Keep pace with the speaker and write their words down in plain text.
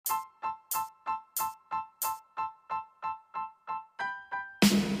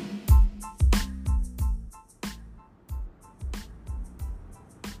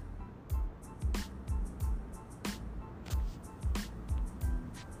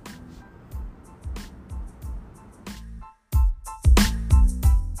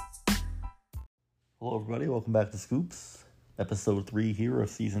Hello, everybody. Welcome back to Scoops, episode 3 here of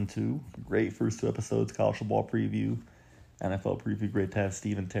season 2. Great first 2 episodes, college football preview, NFL preview. Great to have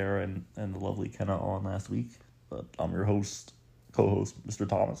Steve and Tara and the lovely Kenna on last week. But I'm your co-host, Mr.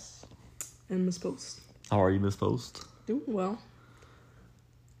 Thomas. And Miss Post. How are you, Miss Post? Doing well.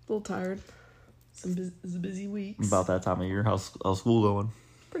 A little tired. It's a busy week. About that time of year. How's school going?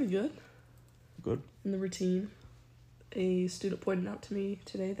 Pretty good. Good. In the routine. A student pointed out to me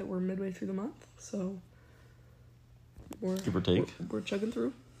today that we're midway through the month, so give or take. We're chugging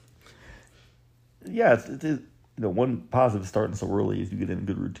through. Yeah, it's one positive starting so early is you get in a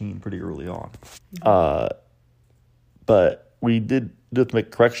good routine pretty early on. But we did have to make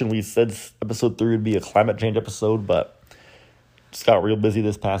a correction. We said episode 3 would be a climate change episode, but just got real busy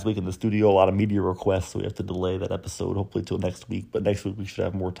this past week in the studio. A lot of media requests, so we have to delay that episode hopefully till next week. But next week we should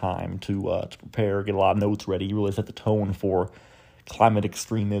have more time to prepare, get a lot of notes ready, really set the tone for climate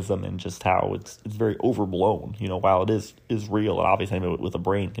extremism and just how it's very overblown. While it is real, and obviously anybody with a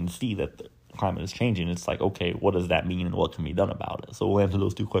brain can see that the climate is changing. It's like, okay, what does that mean and what can be done about it? So we'll answer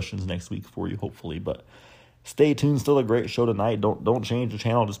those 2 questions next week for you, hopefully. But stay tuned. Still a great show tonight. Don't change the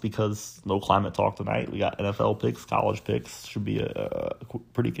channel just because no climate talk tonight. We got NFL picks, college picks. Should be a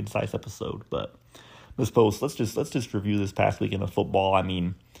pretty concise episode. But Miss Post, let's just review this past weekend of football. I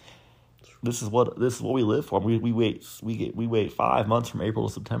mean, this is what we live for. We wait 5 months from April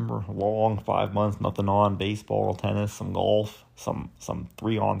to September. Long 5 months, nothing on. Baseball, tennis, some golf, some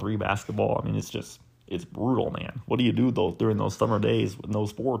 3-on-3 basketball. I mean, it's brutal, man. What do you do during those summer days with no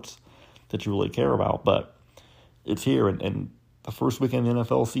sports that you really care about? But it's here, and the first weekend of the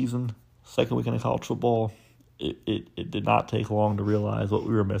NFL season, second weekend of college football, it did not take long to realize what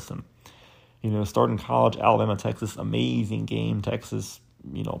we were missing. Starting college, Alabama, Texas, amazing game. Texas,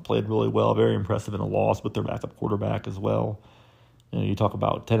 played really well, very impressive in a loss with their backup quarterback as well. You talk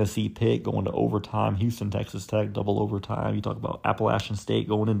about Tennessee Pitt going to overtime, Houston, Texas Tech, double overtime. You talk about Appalachian State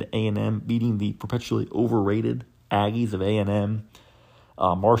going into A&M, beating the perpetually overrated Aggies of A&M.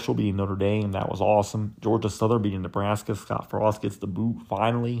 Marshall beating Notre Dame, that was awesome. Georgia Southern beating Nebraska. Scott Frost gets the boot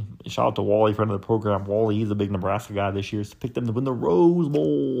finally. Shout out to Wally, friend of the program. Wally, he's a big Nebraska guy this year. So picked them to win the Rose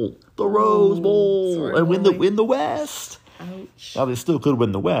Bowl. Sorry, and win the West. Ouch. Now, they still could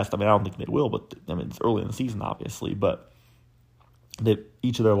win the West. I mean, I don't think they will, but it's early in the season, obviously. But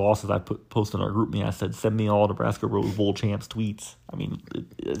each of their losses I posted in our group me. I said, send me all Nebraska Rose Bowl champs tweets. I mean,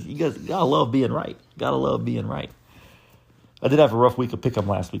 you guys gotta love being right. Gotta love being right. I did have a rough week of pick'em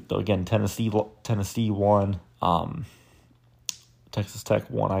last week, though. Again, Tennessee won. Texas Tech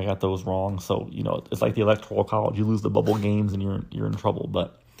won. I got those wrong. So, it's like the Electoral College. You lose the bubble games and you're in trouble.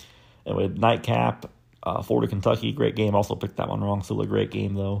 But anyway, nightcap, Florida, Kentucky, great game. Also picked that one wrong. Still a great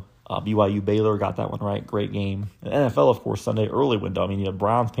game, though. BYU, Baylor, got that one right. Great game. And NFL, of course, Sunday early window. I mean,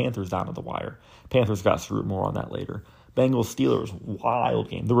 Browns, Panthers down to the wire. Panthers got screwed. More on that later. Bengals, Steelers, wild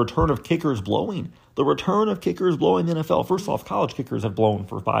game. The return of kickers blowing. The return of kickers blowing in the NFL. First off, college kickers have blown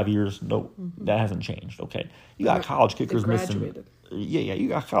for 5 years. No, that hasn't changed. Okay. You got college kickers missing. Yeah, you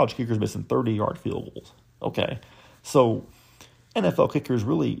got college kickers missing 30-yard field goals. Okay. So NFL kickers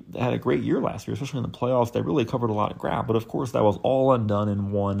really had a great year last year, especially in the playoffs. They really covered a lot of ground. But, of course, that was all undone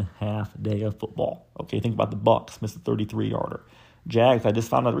in 1 half day of football. Okay, think about the Bucs, missed a 33-yarder. Jags, I just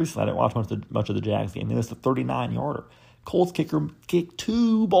found out recently, I didn't watch much of the Jags game. They missed a 39-yarder. Colts kicker kicked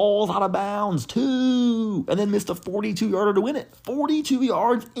 2 balls out of bounds, 2, and then missed a 42-yarder to win it. 42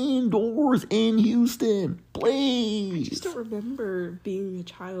 yards indoors in Houston. Please. I just don't remember being a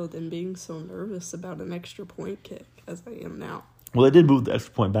child and being so nervous about an extra point kick as I am now. Well, they did move the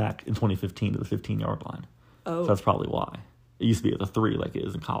extra point back in 2015 to the 15-yard line. Oh. So that's probably why. It used to be at the 3 like it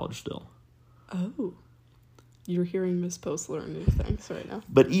is in college still. Oh. You're hearing Miss Post learn new things right now.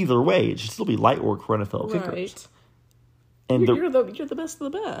 But either way, it should still be light work for NFL kickers. Right. And you're the best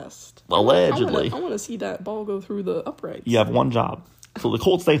of the best. Allegedly. I want to see that ball go through the uprights. You have one job. So the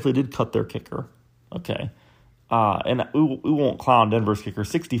Colts thankfully did cut their kicker. Okay. And we won't clown Denver's kicker.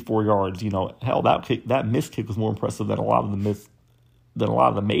 64 yards. Hell, that missed kick was more impressive than a lot of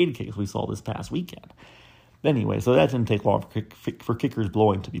the made kicks we saw this past weekend. Anyway, so that didn't take long for kickers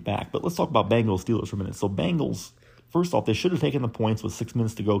blowing to be back. But let's talk about Bengals Steelers for a minute. So Bengals, first off, they should have taken the points with 6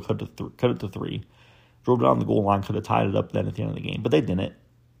 minutes to go, cut it to 3. Drove down the goal line, could have tied it up then at the end of the game, but they didn't.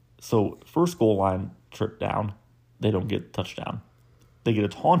 So first goal line trip down, they don't get a touchdown. They get a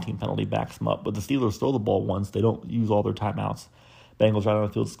taunting penalty, backs them up, but the Steelers throw the ball once. They don't use all their timeouts. Bengals right on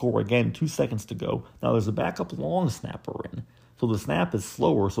the field, score again, 2 seconds to go. Now there's a backup long snapper in. So the snap is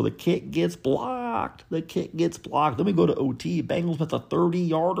slower, so the kick gets blocked. Then we go to OT. Bengals with a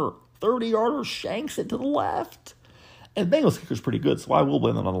 30-yarder. 30-yarder shanks it to the left. And Bengals kicker's pretty good, so I will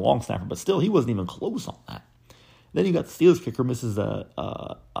blame them on the long snapper. But still, he wasn't even close on that. Then you got the Steelers kicker misses I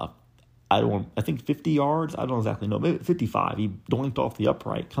think 50 yards. I don't exactly know. Maybe 55. He doinked off the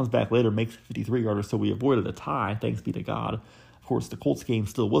upright, comes back later, makes a 53-yarder, so we avoided a tie, thanks be to God. Of course, the Colts game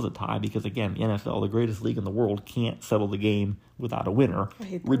still was a tie because, again, the NFL, the greatest league in the world, can't settle the game without a winner. I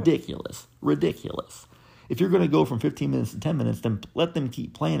hate that. Ridiculous. If you're going to go from 15 minutes to 10 minutes, then let them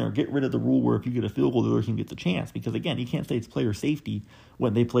keep playing or get rid of the rule where if you get a field goal, the other team gets a chance. Because, again, you can't say it's player safety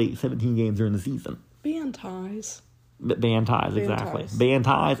when they play 17 games during the season. Ban ties. Ban ties, exactly. Ban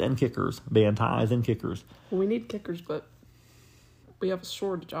ties and kickers. Well, we need kickers, but we have a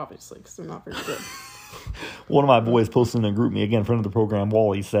shortage, obviously, because they're not very good. One of my boys posted in a group me, again, friend of the program,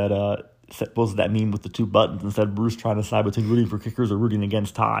 Wally, posted that meme with the two buttons and said Bruce trying to decide between rooting for kickers or rooting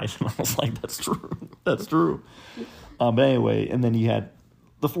against ties. And I was like, that's true. But anyway, and then you had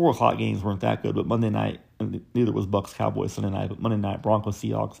the 4 o'clock games weren't that good, but Monday night, and neither was Bucks Cowboys Sunday night, but Monday night Broncos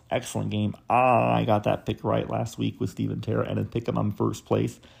Seahawks, excellent game. I got that pick right last week with Steven Terra and then pick him on first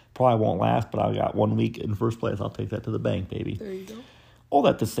place. Probably won't last, but I got 1 week in first place. I'll take that to the bank, baby. There you go. All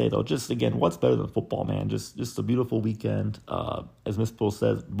that to say, though, just, again, what's better than football, man? Just a beautiful weekend. As Miss Bill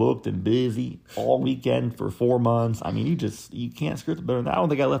says, booked and busy all weekend for 4 months. I mean, you can't script it better than that. I don't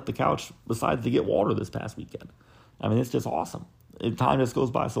think I left the couch besides to get water this past weekend. I mean, it's just awesome. Time just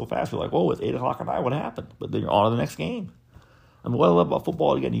goes by so fast. You're like, whoa, it's 8 o'clock at night. What happened? But then you're on to the next game. I mean, what I love about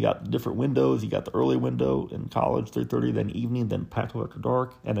football, again, you got different windows. You got the early window in college, 3:30, then evening, then Pac-12 after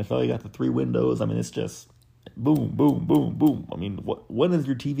dark. NFL, you got the 3 windows. I mean, it's just boom, boom, boom, boom. I mean, when is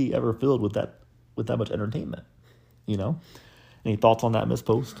your TV ever filled with that much entertainment? You know? Any thoughts on that, Miss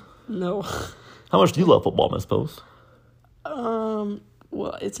Post? No. How much do you love football, Miss Post? Well,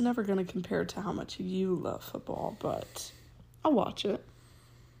 it's never going to compare to how much you love football, but I'll watch it.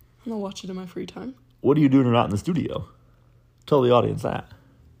 And I'll watch it in my free time. What are you doing when you're not in the studio? Tell the audience that.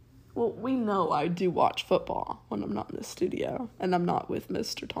 Well, we know I do watch football when I'm not in the studio, and I'm not with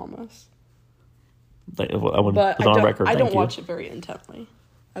Mr. Thomas. I don't watch it very intently,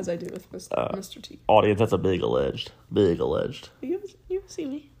 as I do with Mr. T. Audience, that's a big alleged. You see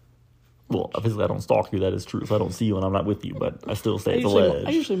me. Well, obviously I don't stalk you, that is true, so I don't see you when I'm not with you, but I still say it's alleged.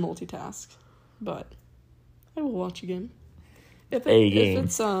 I usually multitask, but I will watch again. If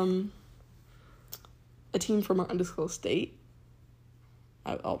it's a team from an undisclosed state,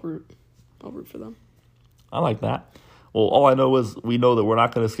 I'll root for them. I like that. Well, all I know is we know that we're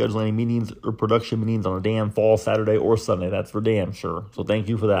not going to schedule any meetings or production meetings on a damn fall Saturday or Sunday. That's for damn sure. So thank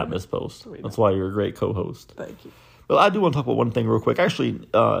you for that, Miss Post. That's why you're a great co-host. Thank you. But I do want to talk about one thing real quick. Actually,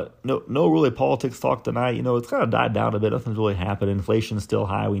 no really politics talk tonight. You know, it's kind of died down a bit. Nothing's really happened. Inflation's still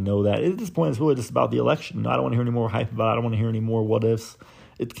high. We know that. At this point, it's really just about the election. I don't want to hear any more hype about it. I don't want to hear any more what ifs.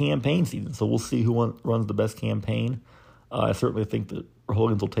 It's campaign season, so we'll see who runs the best campaign. I certainly think that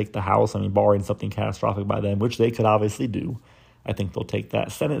Republicans will take the House. I mean, barring something catastrophic by then, which they could obviously do. I think they'll take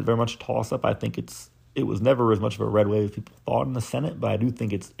that. Senate, very much a toss-up. I think it was never as much of a red wave as people thought in the Senate, but I do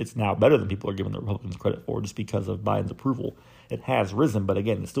think it's now better than people are giving the Republicans credit for just because of Biden's approval. It has risen, but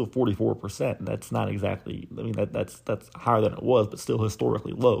again, it's still 44%. And that's not exactly, I mean, that's higher than it was, but still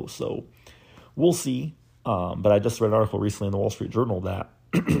historically low. So we'll see. But I just read an article recently in the Wall Street Journal that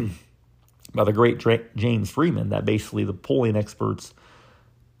by the great James Freeman, that basically the polling experts,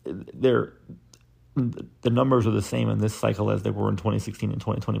 the numbers are the same in this cycle as they were in 2016 and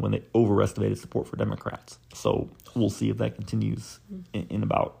 2020 when they overestimated support for Democrats. So we'll see if that continues in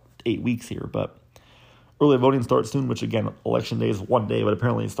about 8 weeks here. But early voting starts soon, which again, election day is one day, but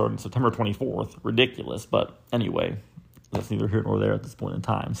apparently it's starting September 24th. Ridiculous. But anyway, that's neither here nor there at this point in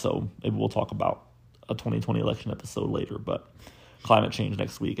time. So maybe we'll talk about a 2020 election episode later, but climate change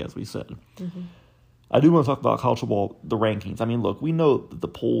next week, as we said. Mm-hmm. I do want to talk about college football, the rankings. I mean, look, we know that the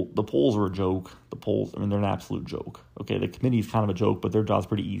polls are a joke. The polls, I mean, they're an absolute joke. Okay, the committee is kind of a joke, but their job's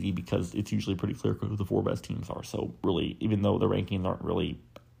pretty easy because it's usually pretty clear who the 4 best teams are. So really, even though the rankings aren't really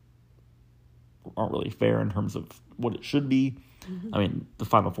fair in terms of what it should be, I mean, the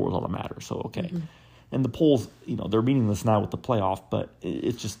Final Four is all that matters. So okay. Mm-hmm. And the polls, you know, they're meaningless now with the playoff, but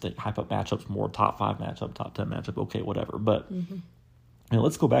it's just they hype up matchups more, top 5 matchup, top 10 matchup, okay, whatever. But you know,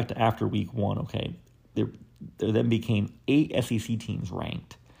 let's go back to after week 1, okay. There then became 8 SEC teams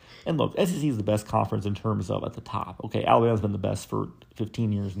ranked. And look, SEC is the best conference in terms of at the top. Okay, Alabama's been the best for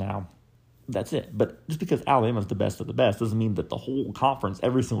 15 years now. That's it. But just because Alabama's the best of the best doesn't mean that the whole conference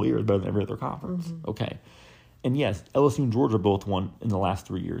every single year is better than every other conference. Mm-hmm. Okay. And yes, LSU and Georgia both won in the last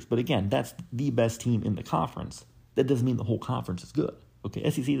 3 years. But again, that's the best team in the conference. That doesn't mean the whole conference is good. Okay,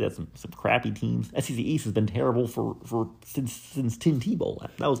 SEC, that's some crappy teams. SEC East has been terrible since Tim Tebow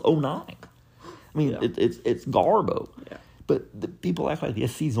left. That was 2009. I mean, it's garbo. Yeah. But people act like the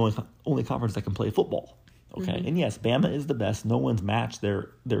SEC is the only conference that can play football. Okay, and yes, Bama is the best. No one's matched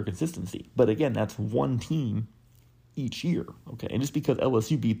their consistency. But again, that's one team each year. Okay, and just because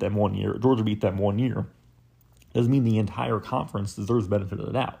LSU beat them 1 year, Georgia beat them 1 year, doesn't mean the entire conference deserves benefit of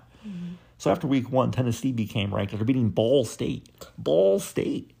the doubt. Mm-hmm. So after week 1, Tennessee became ranked after beating Ball State.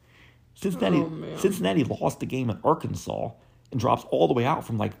 Cincinnati lost the game in Arkansas and drops all the way out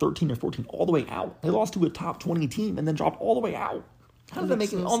from like 13 or 14 all the way out. They lost to a top 20 team and then dropped all the way out. How does that make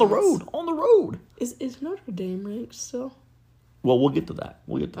sense? On the road. Is Notre Dame ranked still? Well, we'll get to that.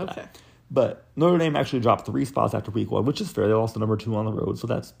 Okay. But Notre Dame actually dropped 3 spots after week 1, which is fair. They lost to number 2 on the road, so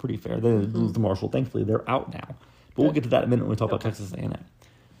that's pretty fair. They lose to Marshall. Thankfully, they're out now. But we'll get to that in a minute when we talk about Texas A&M.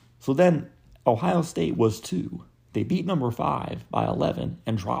 So then Ohio State was 2. They beat number 5 by 11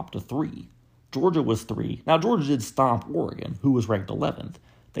 and dropped to 3. Georgia was 3. Now, Georgia did stomp Oregon, who was ranked 11th.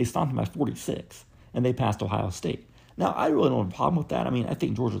 They stomped them by 46, and they passed Ohio State. Now, I really don't have a problem with that. I mean, I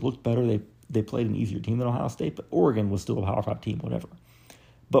think Georgia looked better. They played an easier team than Ohio State, but Oregon was still a Power 5 team, whatever.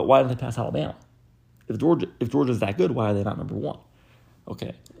 But why didn't they pass Alabama? If Georgia's that good, why are they not number 1?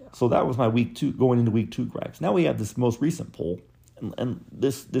 Okay, so that was my week 2, going into week 2, Gregs. Now we have this most recent poll, and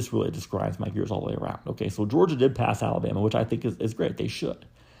this really just grinds my gears all the way around. Okay, so Georgia did pass Alabama, which I think is great. They should.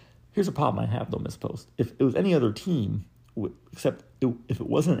 Here's a problem I have, though, Miss Post. If it was any other team, except if it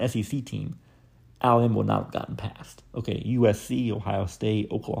wasn't an SEC team, Alabama would not have gotten passed. Okay, USC, Ohio State,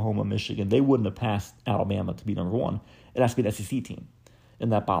 Oklahoma, Michigan, they wouldn't have passed Alabama to be number 1. It has to be an SEC team,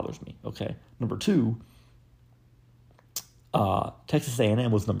 and that bothers me. Okay, number 2, Texas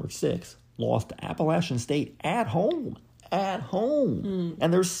A&M was number 6, lost to Appalachian State at home,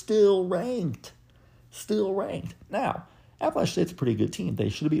 and they're still ranked. Now, Appalachian State's a pretty good team. They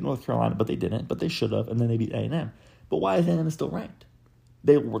should have beat North Carolina, but they didn't. But they should have, and then they beat A&M. But why is A&M still ranked?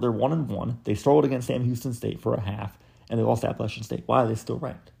 They're 1-1. They struggled against Sam Houston State for a half, and they lost to Appalachian State. Why are they still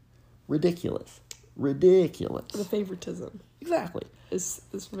ranked? Ridiculous. The favoritism. Exactly. It's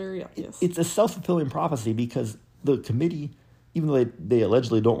very obvious. It's a self-fulfilling prophecy because the committee, even though they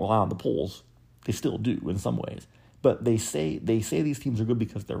allegedly don't rely on the polls, they still do in some ways. But they say these teams are good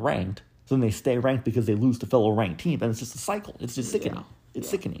because they're ranked. So then they stay ranked because they lose to fellow ranked teams, and it's just a cycle. It's just sickening. Yeah. It's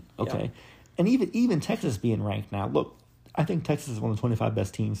sickening. Okay, yeah. And even Texas being ranked now. Look, I think Texas is one of the 25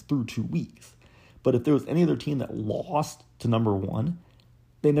 best teams through 2 weeks. But if there was any other team that lost to number 1,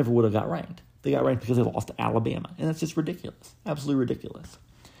 they never would have got ranked. They got ranked because they lost to Alabama, and that's just ridiculous, absolutely ridiculous.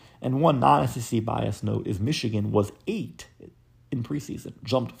 And one non-SEC bias note is Michigan was 8 in preseason,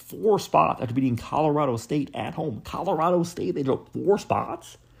 jumped 4 spots after beating Colorado State at home. Colorado State, they jumped 4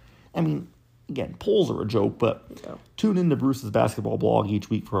 spots. I mean, again, polls are a joke, but tune into Bruce's basketball blog each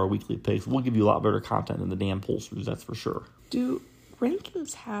week for our weekly picks. We'll give you a lot better content than the damn pollsters, that's for sure. Do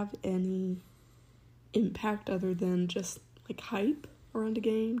rankings have any impact other than just, like, hype around a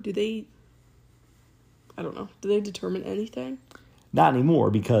game? Do they determine anything? Not anymore,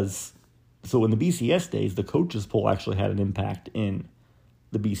 because, so in the BCS days, the coaches poll actually had an impact in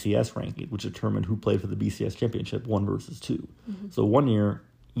the BCS ranking, which determined who played for the BCS championship, 1 versus 2. Mm-hmm. So 1 year,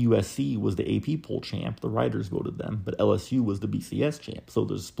 USC was the AP poll champ. The writers voted them, but LSU was the BCS champ. So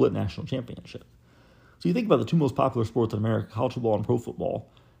there's a split national championship. So you think about the 2 most popular sports in America, college football and pro football,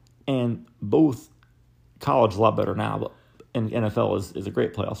 and both, college is a lot better now, but and NFL is a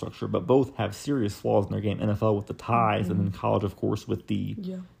great playoff structure, but both have serious flaws in their game. NFL with the ties, and then college, of course, with the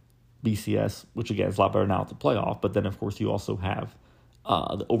BCS, which again is a lot better now at the playoff. But then, of course, you also have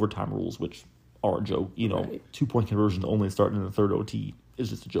the overtime rules, which are a joke. 2-point conversions only starting in the 3rd OT is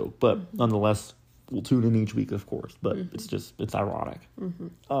just a joke. But nonetheless, we'll tune in each week, of course. But it's ironic.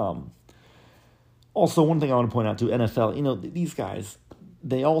 Also, one thing I want to point out to NFL, these guys,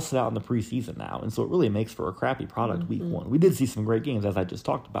 they all sit out in the preseason now, and so it really makes for a crappy product week 1. We did see some great games, as I just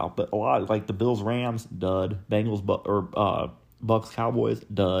talked about, but a lot, like the Bills-Rams, dud. Bengals, Bucks-Cowboys,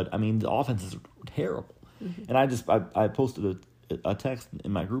 dud. I mean, the offenses are terrible. And I posted a text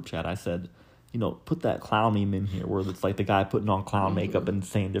in my group chat. I said, put that clown meme in here where it's like the guy putting on clown makeup and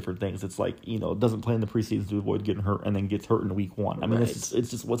saying different things. It's like, doesn't play in the preseason to avoid getting hurt and then gets hurt in week 1. I mean, it's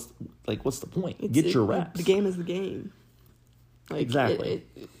just what's the point? Get your reps. The game is the game. Like, exactly.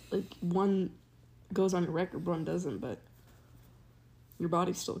 One goes on your record, one doesn't, but your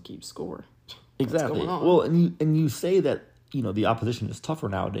body still keeps score. Exactly. Well, and you say that, the opposition is tougher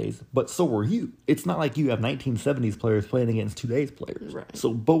nowadays, but so are you. It's not like you have 1970s players playing against today's players. Right.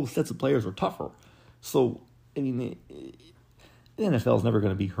 So both sets of players are tougher. So, I mean, the NFL is never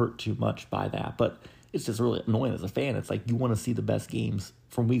going to be hurt too much by that. But it's just really annoying as a fan. It's like you want to see the best games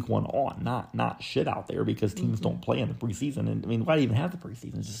from week 1 on, not shit out there because teams don't play in the preseason. And I mean, why do you even have the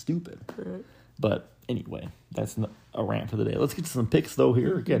preseason? It's just stupid. Right. But anyway, that's a rant for the day. Let's get to some picks, though,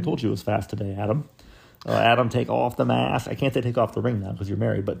 here. Again, I told you it was fast today, Adam. Adam, take off the mask. I can't say take off the ring now because you're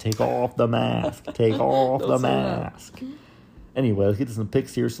married, but take off the mask. Take off the mask. Anyway, let's get to some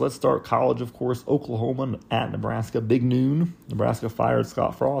picks here. So let's start college, of course. Oklahoma at Nebraska. Big noon. Nebraska fired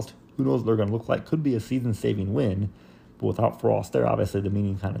Scott Frost. Who knows what they're going to look like? Could be a season-saving win. But without Frost there, obviously the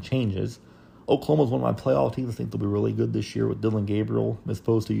meaning kind of changes. Oklahoma's one of my playoff teams. I think they'll be really good this year with Dylan Gabriel. Miss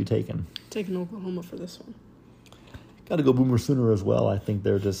Post, who you taking? Taking Oklahoma for this one. Got to go Boomer Sooner as well. I think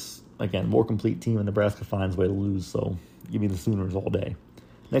they're just, again, more complete team, and Nebraska finds a way to lose. So give me the Sooners all day.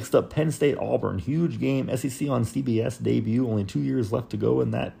 Next up, Penn State Auburn. Huge game. SEC on CBS debut. Only 2 years left to go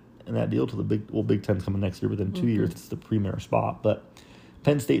in that deal to the Big Ten's coming next year. Within 2 years, it's the premier spot. But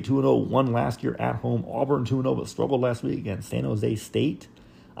Penn State 2-0, won last year at home. Auburn 2-0, but struggled last week against San Jose State.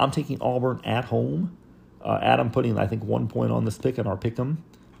 I'm taking Auburn at home. Adam putting, I think, 1 point on this pick in our pick'em.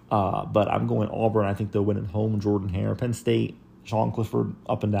 But I'm going Auburn. I think they'll win at home. Jordan Hare. Penn State, Sean Clifford,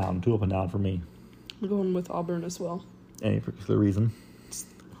 up and down. 2 up and down for me. I'm going with Auburn as well. Any particular reason?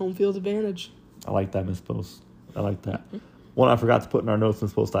 Home field advantage. I like that, Miss Post. I like that. One I forgot to put in our notes,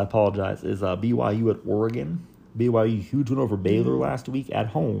 Miss Post, I apologize, is BYU at Oregon. BYU, huge win over Baylor last week at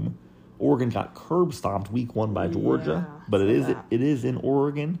home. Oregon got curb stomped week 1 by Georgia, but it is in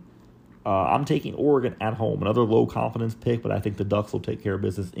Oregon. I'm taking Oregon at home. Another low confidence pick, but I think the Ducks will take care of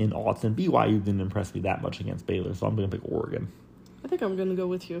business in Austin. BYU didn't impress me that much against Baylor, so I'm going to pick Oregon. I think I'm going to go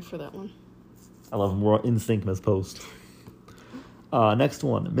with you for that one. I love them. We're in sync, Miss Post. Next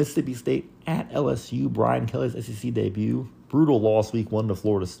one, Mississippi State at LSU. Brian Kelly's SEC debut. Brutal loss week 1 to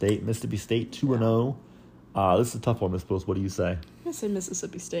Florida State. Mississippi State 2-0. This is a tough one, Miss Post. What do you say? I'm going to say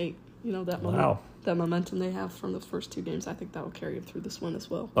Mississippi State. You know, that momentum they have from the first 2 games, I think that will carry them through this one as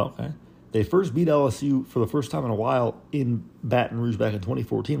well. Okay. They first beat LSU for the first time in a while in Baton Rouge back in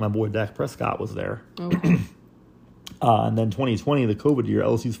 2014. My boy Dak Prescott was there. Okay. And then 2020, the COVID year,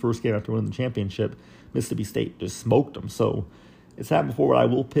 LSU's first game after winning the championship, Mississippi State just smoked them. So it's happened before, but I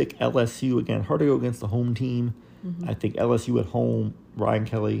will pick LSU. Again, hard to go against the home team. I think LSU at home, Brian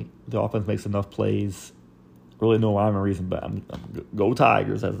Kelly, the offense makes enough plays. Really no rhyme or reason, but I'm go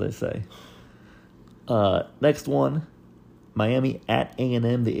Tigers, as they say. Next one, Miami at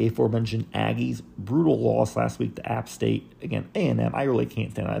A&M, the aforementioned Aggies. Brutal loss last week to App State. Again, A&M, I really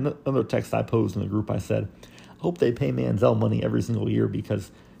can't stand it. Another text I posed in the group, I said, I hope they pay Manziel money every single year because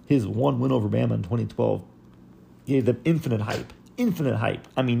his 1 win over Bama in 2012 gave them infinite hype.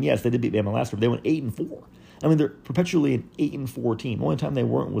 I mean, yes, they did beat Bama last year, but they went 8-4. I mean, they're perpetually an 8-4 team. The only time they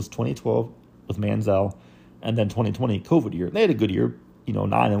weren't was 2012 with Manziel, and then 2020 COVID year. They had a good year,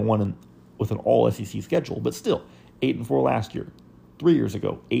 9-1 with an all SEC schedule, but still 8-4 last year. 3 years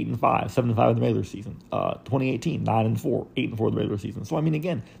ago, 8-5, 7-5 in the regular season. 2018, 9-4, 8-4 in the regular season. So I mean,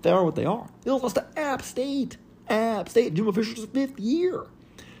 again, they are what they are. They lost to App State. Jimbo Fisher's 5th year.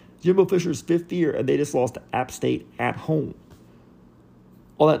 And they just lost to App State at home.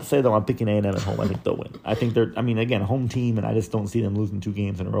 All that to say, though, I'm picking A&M at home. I think they'll win. I think again, a home team, and I just don't see them losing 2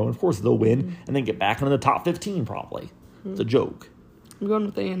 games in a row. And, of course, they'll win and then get back into the top 15 probably. It's a joke. I'm going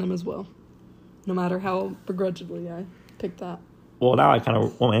with A&M as well. No matter how begrudgingly I pick that. Well, now I kind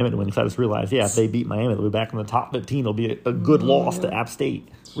of want Miami to win because I just realized, if they beat Miami, they'll be back in the top 15. It'll be a good loss to App State.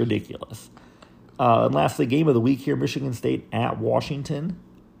 Ridiculous. And lastly, game of the week here, Michigan State at Washington.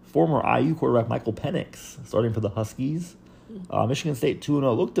 Former IU quarterback Michael Penix starting for the Huskies. Michigan State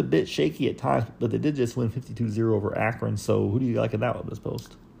 2-0 looked a bit shaky at times, but they did just win 52-0 over Akron. So who do you like in that one, Miss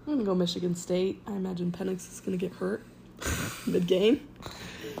Post? I'm going to go Michigan State. I imagine Penix is going to get hurt mid-game.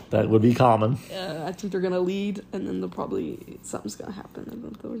 That would be common. I think they're going to lead, and then something's going to happen, and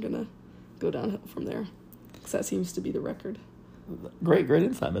then they're going to go downhill from there. Because that seems to be the record. Great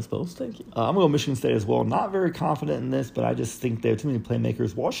insight, Miss Post. Thank you. I'm going to go Michigan State as well. Not very confident in this, but I just think they have too many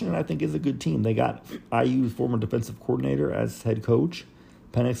playmakers. Washington, I think, is a good team. They got IU's former defensive coordinator as head coach.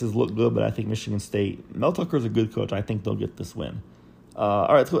 Penix has looked good, but I think Michigan State, Mel Tucker's a good coach. I think they'll get this win. All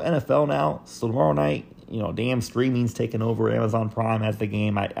right, let's go NFL now. So tomorrow night, damn streaming's taking over. Amazon Prime has the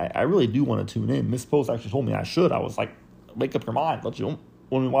game. I really do want to tune in. Miss Post actually told me I should. I was like, make up your mind. Let you want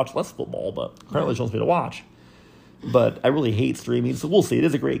me to watch less football, but apparently she wants me to watch. But I really hate streaming, so we'll see. It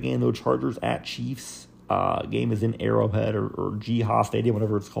is a great game, though. Chargers at Chiefs. Game is in Arrowhead or Jihad Stadium,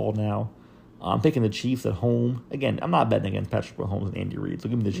 whatever it's called now. I'm picking the Chiefs at home. Again, I'm not betting against Patrick Mahomes and Andy Reid, so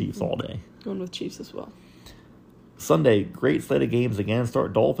give me the Chiefs all day. Going with Chiefs as well. Sunday, great slate of games again.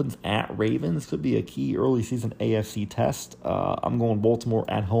 Start Dolphins at Ravens. Could be a key early season AFC test. I'm going Baltimore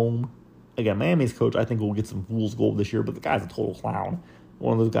at home again, Miami's coach, I think, will get some fool's gold this year, but the guy's a total clown.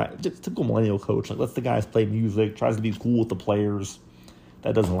 One of those guys, just typical millennial coach. Like, lets the guys play music, tries to be cool with the players.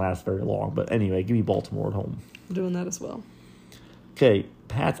 That doesn't last very long. But anyway, give me Baltimore at home. I'm doing that as well. Okay,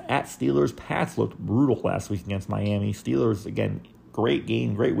 Pats at Steelers. Pats looked brutal last week against Miami. Steelers, again, great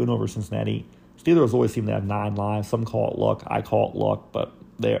game, great win over Cincinnati. Steelers always seem to have 9 lives. Some call it luck. I call it luck. But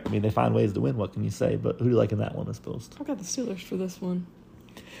they find ways to win. What can you say? But who do you like in that one, I suppose? I've got the Steelers for this one.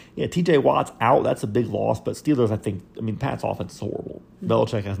 Yeah, T.J. Watt's out. That's a big loss. But Steelers, Pat's offense is horrible. Mm-hmm.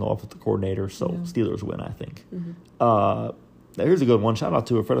 Belichick has no offensive coordinator, so Steelers win, I think. Mm-hmm. Here's a good one. Shout out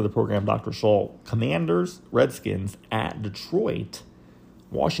to a friend of the program, Dr. Shaw. Commanders, Redskins at Detroit.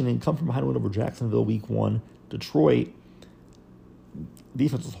 Washington come from behind win over Jacksonville week 1. Detroit,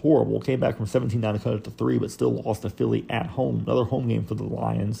 defense was horrible. Came back from 17-9 to cut it to 3, but still lost to Philly at home. Another home game for the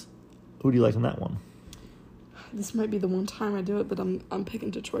Lions. Who do you like in that one? This might be the one time I do it, but I'm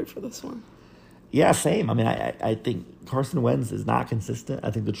picking Detroit for this one. Yeah, same. I think Carson Wentz is not consistent.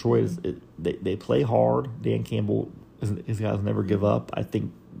 I think Detroit they play hard. Dan Campbell, his guys never give up. I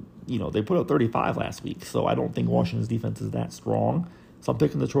think, they put up 35 last week, so I don't think Washington's defense is that strong. So I'm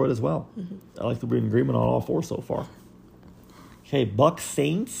picking Detroit as well. Mm-hmm. I like to be in agreement on all 4 so far. Okay, Bucs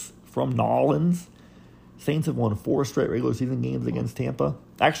Saints from Nolans. Saints have won 4 straight regular season games against Tampa.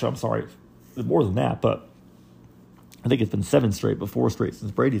 Actually, I'm sorry, more than that, but I think it's been 7 straight, but 4 straight since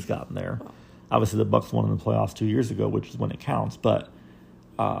Brady's gotten there. Obviously, the Bucs won in the playoffs 2 years ago, which is when it counts. But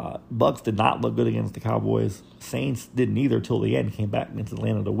Bucs did not look good against the Cowboys. Saints didn't either till the end. Came back against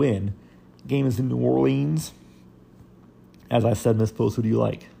Atlanta to win. Game is in New Orleans. As I said, Miss Post, who do you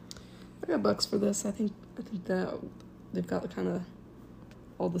like? I got Bucs for this. I think that they've got kind of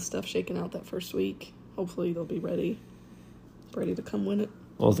all the stuff shaken out that first week. Hopefully, they'll be ready to come win it.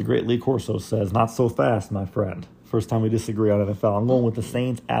 Well, as the great Lee Corso says, not so fast, my friend. First time we disagree on NFL. I'm going with the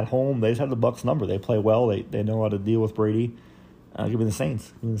Saints at home. They just have the Bucs number. They play well. They know how to deal with Brady. Give me the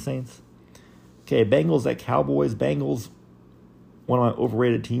Saints. Okay, Bengals at Cowboys. Bengals, one of my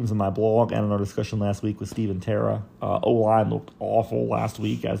overrated teams in my blog and in our discussion last week with Steve and Tara. O-line looked awful last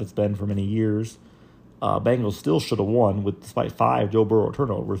week, as it's been for many years. Bengals still should have won, despite 5 Joe Burrow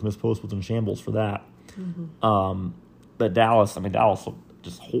turnovers. Miss Post was in shambles for that. Mm-hmm. But Dallas looked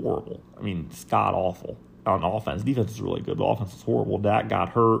just horrible. It's god-awful on offense. Defense is really good, but offense is horrible. Dak got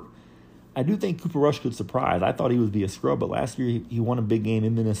hurt. I do think Cooper Rush could surprise. I thought he would be a scrub, but last year he won a big game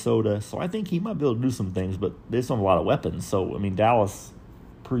in Minnesota, so I think he might be able to do some things, but they just don't have a lot of weapons. So, Dallas,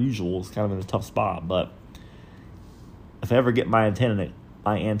 per usual, is kind of in a tough spot, but if I ever get my antenna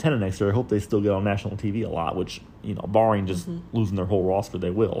next year, I hope they still get on national TV a lot, which, barring just losing their whole roster,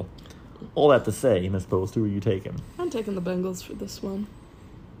 they will. All that to say, Miss Post, who are you taking? I'm taking the Bengals for this one.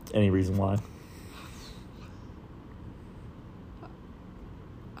 Any reason why?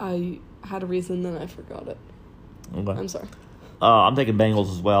 I had a reason, then I forgot it. Okay. I'm sorry. I'm taking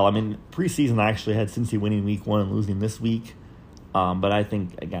Bengals as well. Preseason I actually had Cincy winning week 1 and losing this week. But I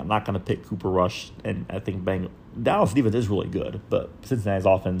think, again, I'm not going to pick Cooper Rush. And I think Dallas defense is really good. But Cincinnati's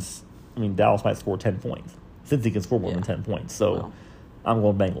offense, Dallas might score 10 points. Cincy can score more than 10 points. So I'm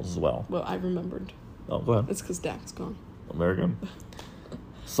going Bengals as well. Well, I remembered. Oh, go ahead. It's because Dak's gone. Well, very good.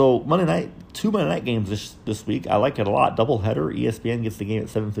 So Monday night, 2 Monday night games this week. I like it a lot. Doubleheader. ESPN gets the game at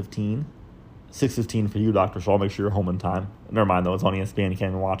 7:15. 6:15 for you, Dr. Shaw. Make sure you're home in time. Never mind, though. It's on ESPN. You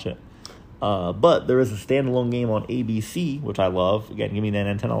can't even watch it. But there is a standalone game on ABC, which I love. Again, give me that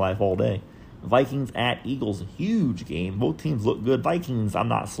antenna life all day. Vikings at Eagles. Huge game. Both teams look good. Vikings, I'm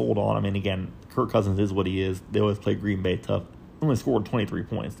not sold on. Again, Kirk Cousins is what he is. They always play Green Bay tough. Only scored 23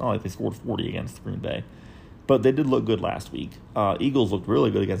 points. Not like they scored 40 against Green Bay. But they did look good last week. Eagles looked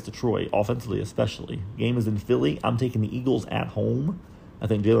really good against Detroit, offensively especially. Game is in Philly. I'm taking the Eagles at home. I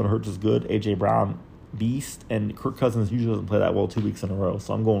think Jalen Hurts is good. A.J. Brown, beast. And Kirk Cousins usually doesn't play that well 2 weeks in a row.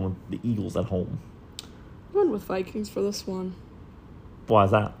 So I'm going with the Eagles at home. I'm going with Vikings for this one. Why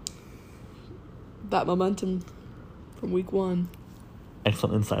is that? That momentum from week 1.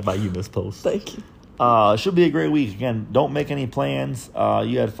 Excellent insight by you, Miss Post. Thank you. Should be a great week. Again, don't make any plans.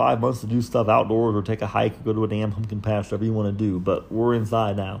 You had 5 months to do stuff outdoors or take a hike or go to a damn pumpkin patch, whatever you want to do. But we're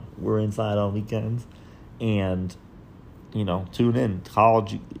inside now. We're inside on weekends. And, tune in.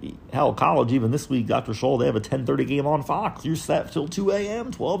 College, even this week, Dr. Scholl, they have a 10:30 game on Fox. You're set till 2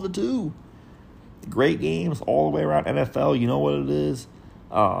 a.m., 12 to 2. Great games all the way around NFL. You know what it is.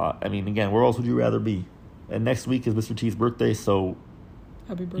 Again, where else would you rather be? And next week is Mr. T's birthday, so...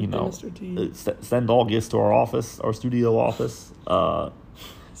 Happy birthday, Mr. T. Send all gifts to our office, our studio office.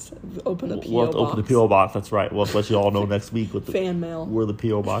 Open a P.O. box. We'll have to open the P.O. box, that's right. We'll let you all know next week with the fan mail. Where the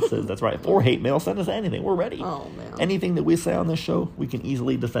P.O. box is, that's right. Or hate mail, send us anything. We're ready. Oh, man. Anything that we say on this show, we can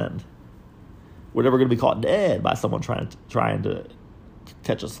easily defend. we're never going to be caught dead by someone trying to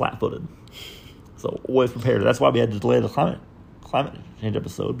catch us flat-footed. So always prepared. That's why we had to delay the climate change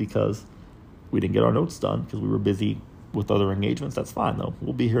episode, because we didn't get our notes done because we were busy with other engagements. That's fine, though.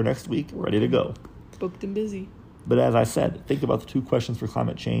 We'll be here next week, ready to go. Booked and busy. But as I said, think about the 2 questions for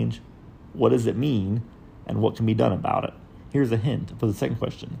climate change. What does it mean, and what can be done about it? Here's a hint for the second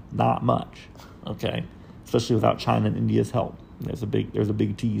question. Not much, okay? Especially without China and India's help. There's a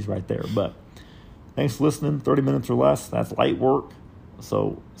big tease right there. But thanks for listening. 30 minutes or less. That's light work.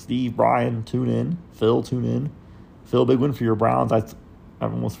 So Steve, Brian, tune in. Phil, tune in. Phil, big win for your Browns. I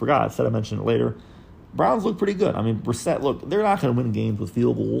almost forgot. I said I mentioned it later. Browns look pretty good. I mean, Brissett, look, they're not going to win games with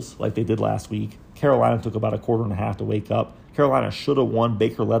field goals like they did last week. Carolina took about a quarter and a half to wake up. Carolina should have won.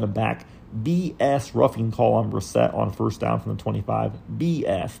 Baker led them back. BS roughing call on Brissett on first down from the 25.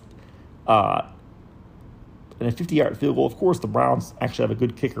 BS. And a 50-yard field goal. Of course, the Browns actually have a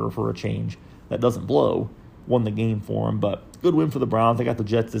good kicker for a change that doesn't blow. Won the game for them, but good win for the Browns. They got the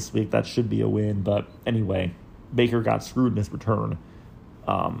Jets this week. That should be a win. But anyway, Baker got screwed in his return.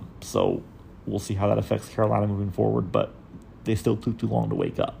 So we'll see how that affects Carolina moving forward, but they still took too long to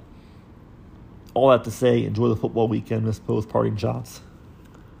wake up. All that to say, enjoy the football weekend. Miss Post parting shots.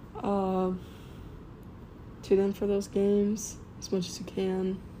 Tune in for those games as much as you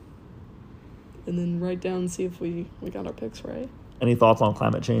can. And then write down and see if we got our picks right. Any thoughts on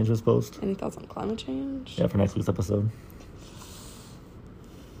climate change, Miss Post? Any thoughts on climate change? Yeah, for next week's episode.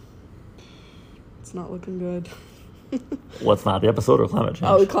 It's not looking good. What's not, the episode or climate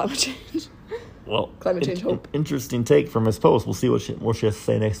change? Oh, climate change. Well, climate change hope. Interesting take from Miss Post. We'll see what she has to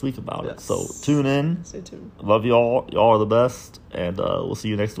say next week about it. So tune in. Stay tuned. Love y'all. Y'all are the best. And we'll see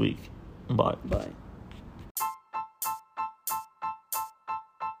you next week. Bye. Bye.